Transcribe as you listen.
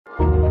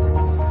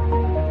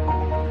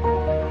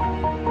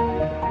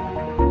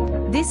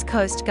This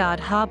CoastGuard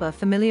Harbour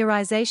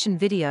Familiarisation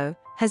video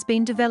has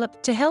been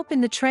developed to help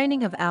in the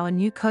training of our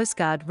new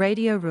CoastGuard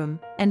radio room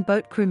and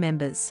boat crew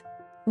members.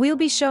 We'll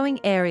be showing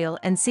aerial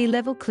and sea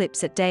level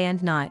clips at day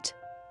and night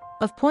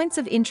of points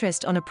of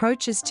interest on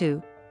approaches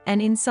to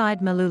and inside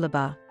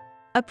Mooloolaba.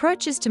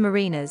 Approaches to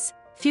marinas,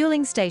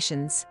 fueling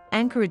stations,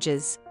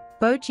 anchorages,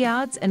 boat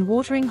yards and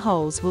watering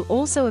holes will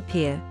also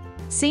appear,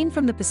 seen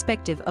from the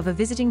perspective of a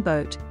visiting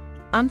boat,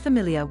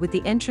 unfamiliar with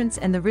the entrance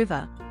and the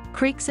river,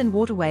 creeks and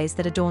waterways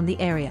that adorn the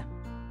area.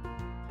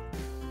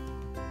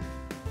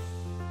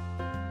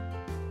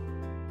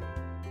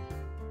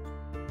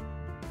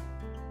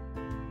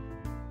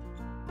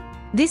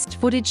 This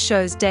footage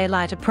shows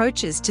daylight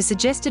approaches to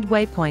suggested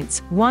waypoints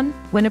 1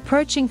 when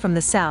approaching from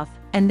the south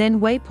and then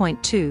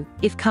waypoint 2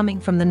 if coming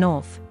from the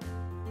north.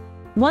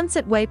 Once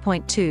at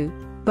waypoint 2,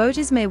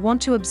 boaters may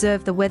want to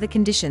observe the weather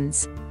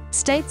conditions,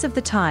 states of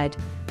the tide,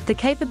 the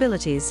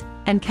capabilities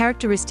and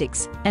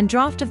characteristics and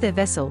draft of their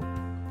vessel,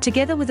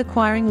 together with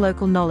acquiring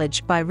local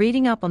knowledge by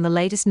reading up on the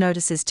latest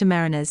notices to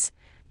mariners,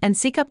 and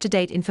seek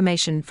up-to-date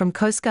information from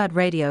CoastGuard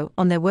Radio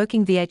on their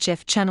working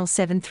VHF channel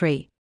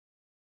 7.3.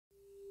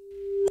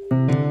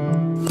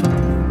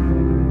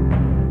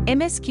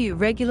 MSQ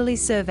regularly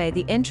survey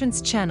the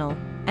entrance channel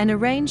and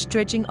arrange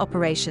dredging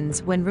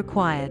operations when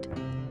required.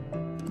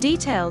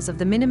 Details of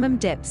the minimum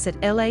depths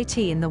at LAT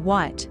in the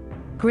white,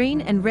 green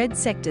and red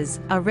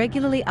sectors are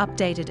regularly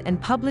updated and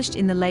published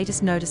in the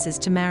latest notices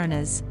to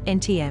mariners,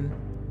 NTM.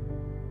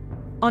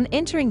 On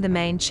entering the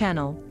main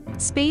channel,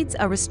 speeds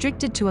are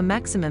restricted to a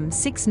maximum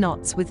 6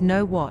 knots with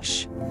no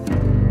wash.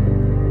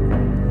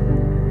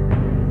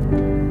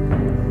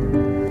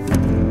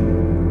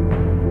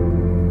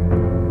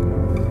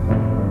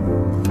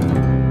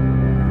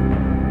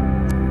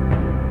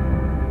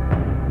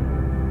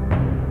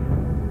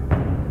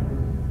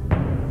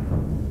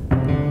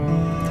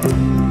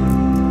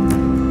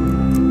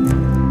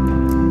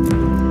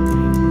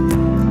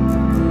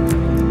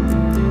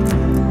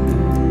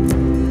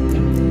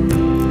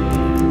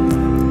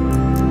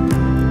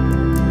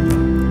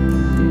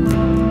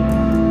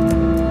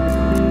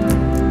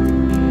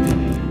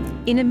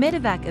 In a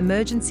medevac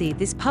emergency,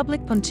 this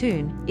public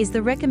pontoon is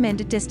the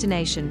recommended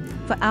destination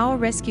for our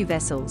rescue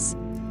vessels,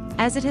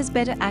 as it has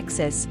better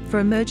access for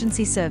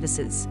emergency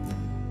services.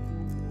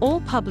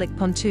 All public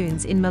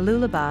pontoons in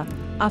Mooloolaba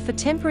are for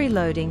temporary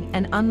loading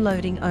and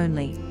unloading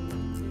only.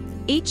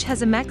 Each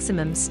has a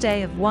maximum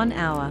stay of 1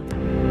 hour.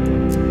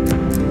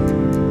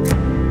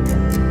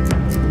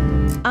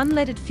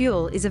 Unleaded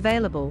fuel is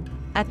available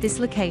at this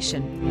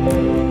location.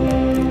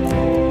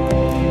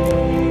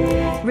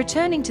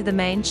 Returning to the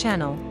main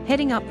channel,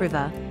 heading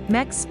upriver,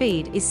 max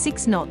speed is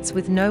 6 knots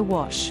with no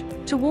wash.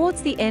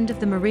 Towards the end of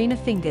the marina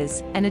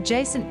fingers and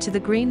adjacent to the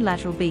green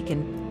lateral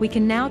beacon, we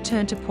can now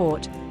turn to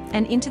port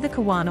and into the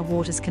Kawana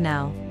Waters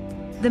Canal.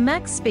 The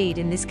max speed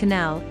in this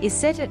canal is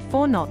set at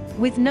 4 knots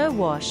with no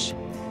wash.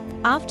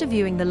 After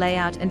viewing the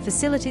layout and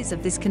facilities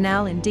of this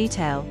canal in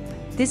detail,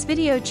 this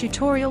video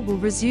tutorial will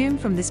resume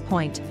from this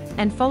point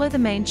and follow the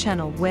main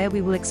channel, where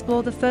we will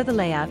explore the further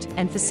layout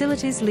and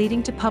facilities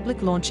leading to public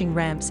launching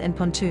ramps and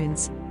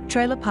pontoons,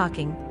 trailer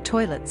parking,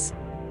 toilets,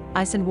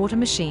 ice and water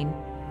machine,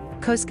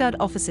 CoastGuard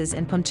offices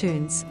and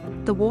pontoons,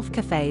 the wharf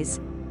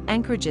cafes,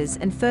 anchorages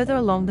and further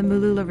along the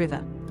Mooloolaba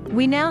River.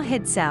 We now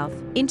head south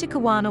into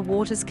Kawana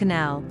Waters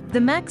Canal.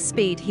 The max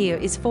speed here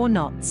is 4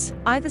 knots.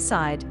 Either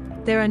side,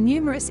 there are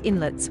numerous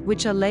inlets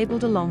which are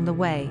labelled along the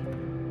way.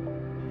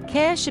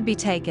 Care should be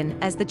taken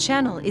as the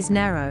channel is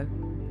narrow.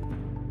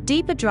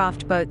 Deeper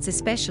draft boats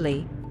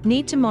especially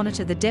need to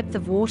monitor the depth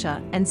of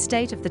water and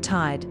state of the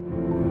tide.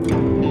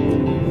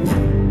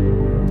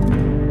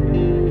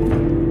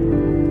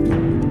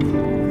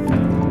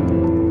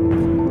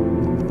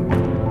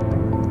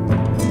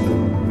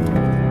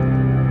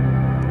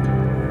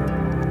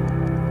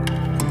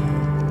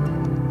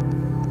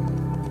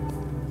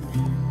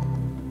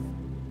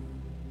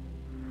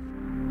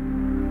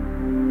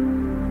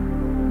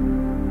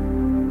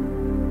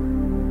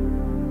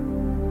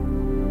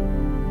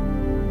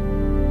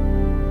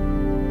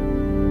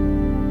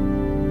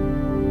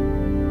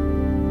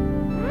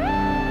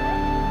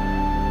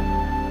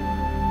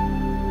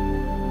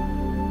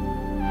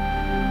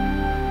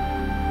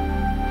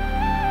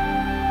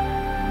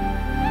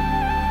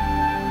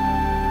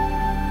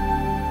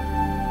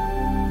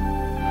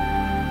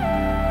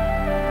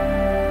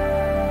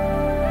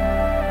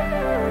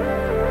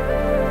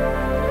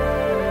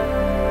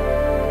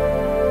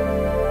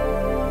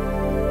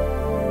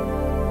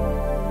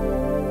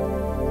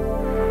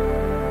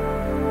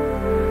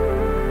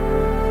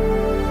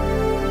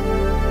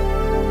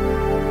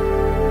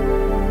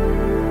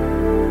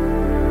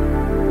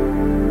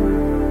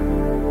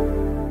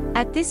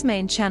 At this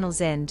main channel's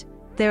end,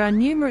 there are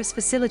numerous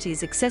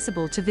facilities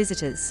accessible to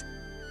visitors.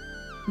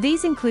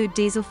 These include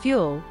diesel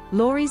fuel,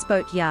 Laurie's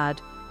Boat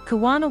Yard,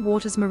 Kawana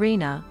Waters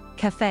Marina,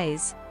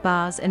 cafes,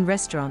 bars and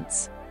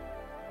restaurants.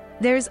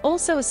 There is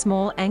also a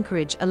small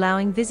anchorage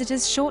allowing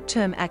visitors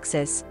short-term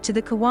access to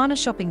the Kawana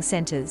shopping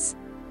centres,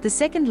 the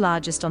second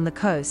largest on the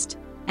coast,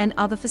 and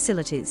other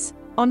facilities.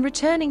 On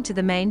returning to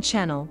the main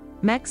channel,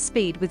 max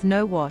speed with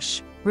no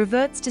wash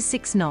reverts to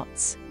 6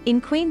 knots. In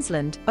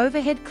Queensland,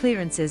 overhead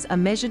clearances are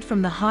measured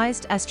from the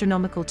highest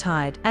astronomical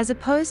tide as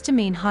opposed to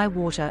mean high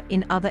water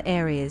in other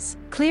areas.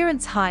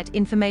 Clearance height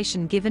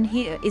information given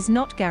here is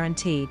not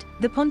guaranteed.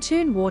 The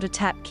pontoon water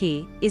tap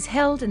key is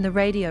held in the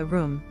radio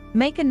room.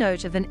 Make a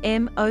note of an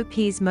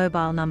MOP's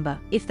mobile number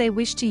if they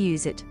wish to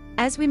use it.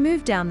 As we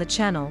move down the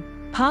channel,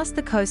 past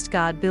the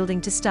CoastGuard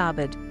building to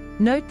starboard,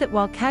 note that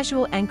while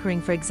casual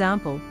anchoring, for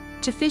example,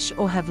 to fish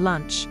or have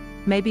lunch,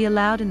 may be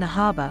allowed in the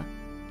harbour,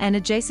 an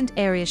adjacent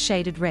area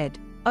shaded red,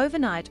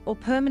 overnight or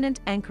permanent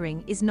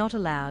anchoring is not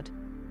allowed.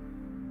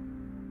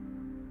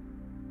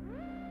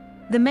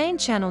 The main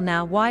channel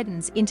now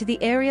widens into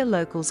the area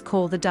locals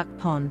call the Duck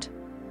Pond.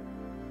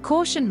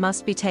 Caution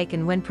must be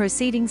taken when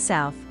proceeding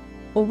south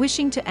or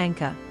wishing to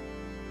anchor.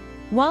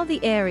 While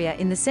the area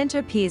in the centre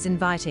appears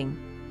inviting,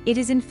 it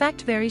is in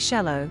fact very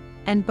shallow,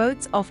 and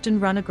boats often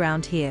run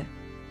aground here.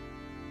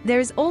 There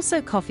is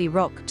also Coffee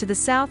Rock to the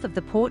south of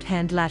the port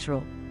hand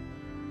lateral.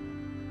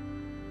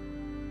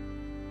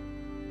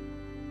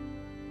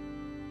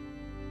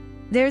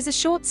 There is a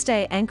short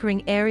stay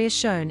anchoring area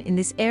shown in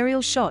this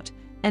aerial shot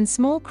and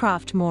small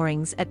craft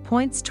moorings at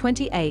points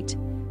 28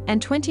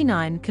 and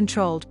 29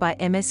 controlled by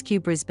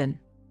MSQ Brisbane.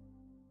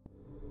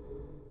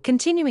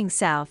 Continuing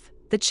south,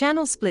 the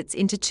channel splits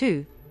into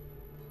two.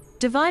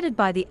 Divided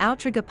by the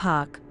Outrigger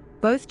Park,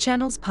 both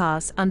channels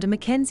pass under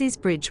Mackenzie's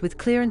Bridge with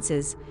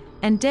clearances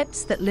and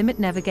depths that limit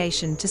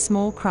navigation to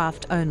small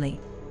craft only.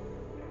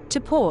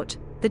 To port,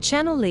 the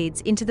channel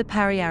leads into the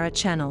Parriara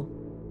Channel.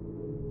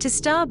 To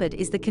starboard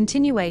is the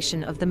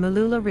continuation of the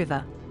Mooloolaba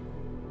River.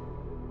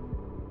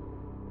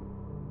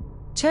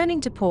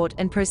 Turning to port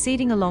and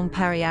proceeding along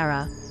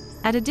Parriara,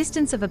 at a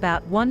distance of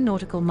about 1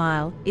 nautical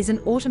mile, is an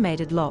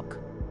automated lock.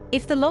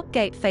 If the lock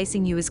gate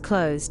facing you is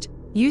closed,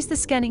 use the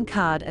scanning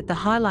card at the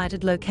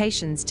highlighted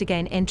locations to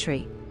gain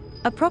entry.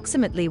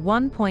 Approximately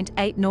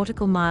 1.8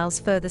 nautical miles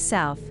further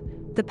south,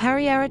 the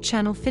Parriara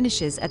Channel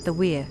finishes at the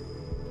weir.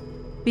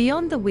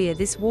 Beyond the weir,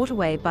 this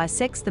waterway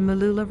bisects the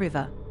Mooloolaba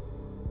River.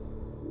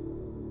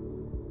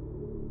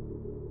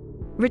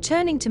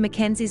 Returning to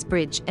Mackenzie's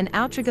Bridge and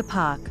Outrigger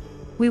Park,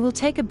 we will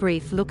take a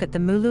brief look at the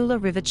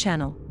Mooloolaba River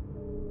Channel.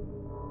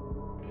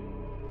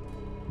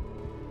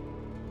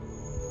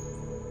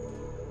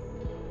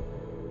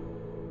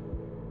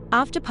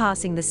 After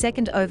passing the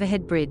second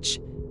overhead bridge,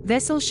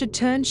 vessels should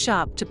turn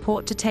sharp to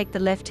port to take the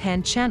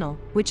left-hand channel,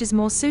 which is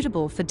more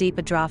suitable for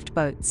deeper draft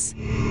boats.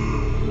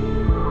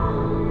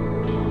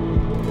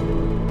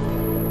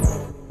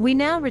 We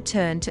now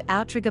return to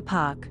Outrigger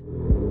Park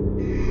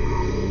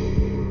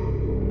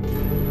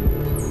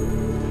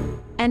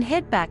and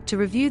head back to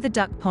review the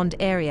Duck Pond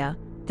area,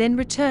 then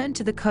return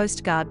to the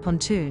CoastGuard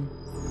pontoon.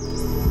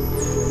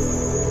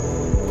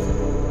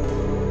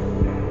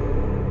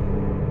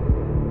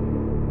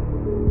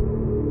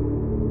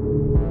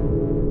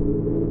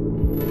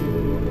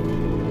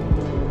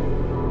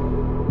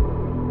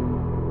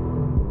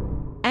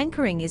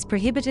 Anchoring is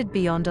prohibited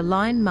beyond a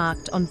line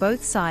marked on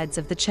both sides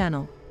of the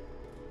channel.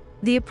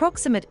 The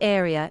approximate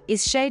area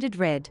is shaded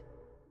red.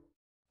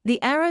 The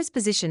arrow's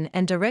position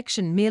and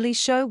direction merely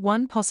show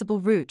one possible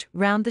route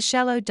round the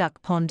shallow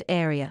Duck Pond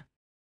area.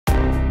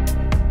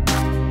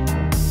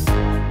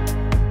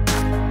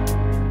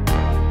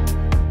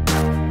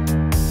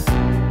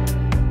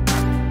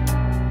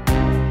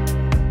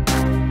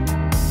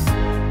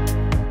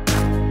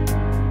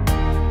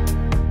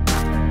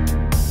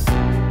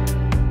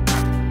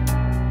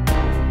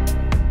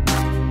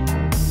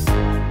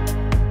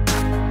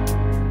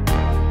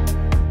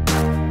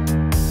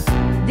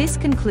 This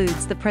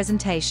concludes the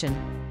presentation.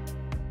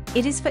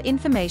 It is for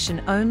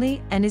information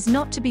only and is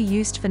not to be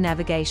used for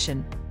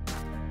navigation.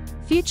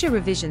 Future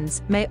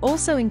revisions may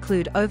also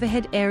include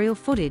overhead aerial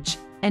footage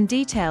and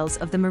details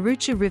of the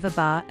Marucha River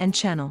Bar and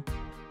Channel.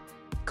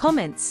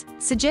 Comments,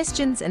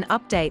 suggestions and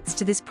updates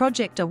to this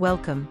project are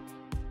welcome.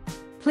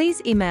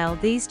 Please email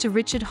these to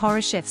Richard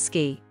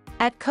Horoszewski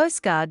at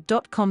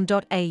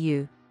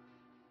coastguard.com.au.